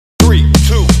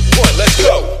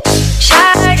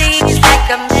Shawty's like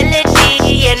a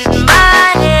melody in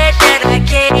my head that I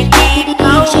can't keep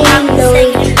on. I'm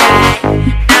singing like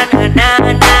na na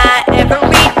na na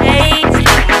every day.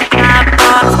 My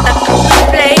boss stuck on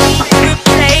replay,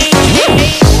 replay.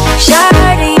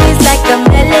 Shawty's like a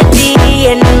melody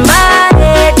in my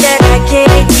head that I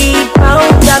can't keep on.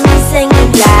 Got me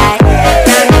singing like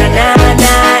na na na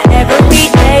na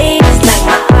every day. It's like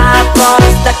my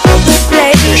eyeballs stuck on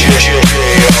replay,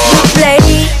 replay.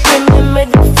 Remember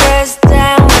the first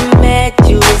time we met?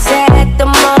 You was at the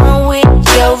mall with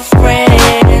your friend.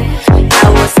 I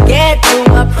was scared to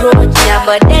approach ya,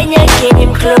 but then you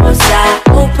came closer.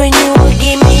 Hoping you would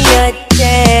give me a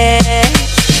chance.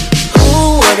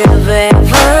 Who would have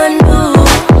ever knew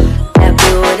that we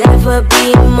would ever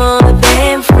be more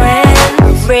than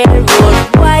friends? Red, road,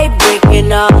 white,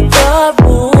 breaking all the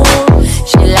rules.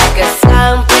 She like a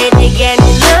song played again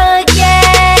and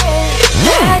again.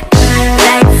 Like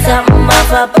something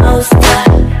off a poster.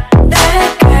 That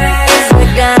girl is a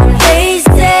gun, they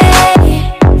say.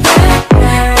 That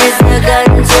girl is a gun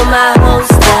to my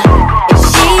holster. And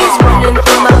she's running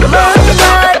through my mind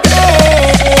all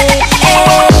day.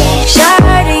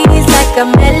 Shawty's like a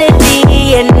melody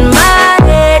in my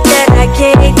head that I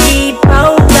can't keep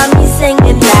on. Got me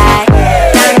singing like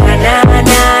na na na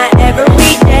na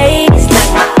every day. It's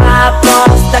like my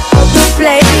eyeballs stuck on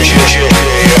replay,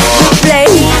 replay.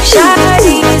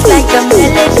 Shawty's like a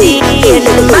melody in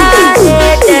my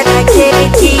head that I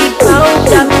can't keep on.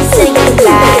 Got me singing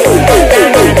like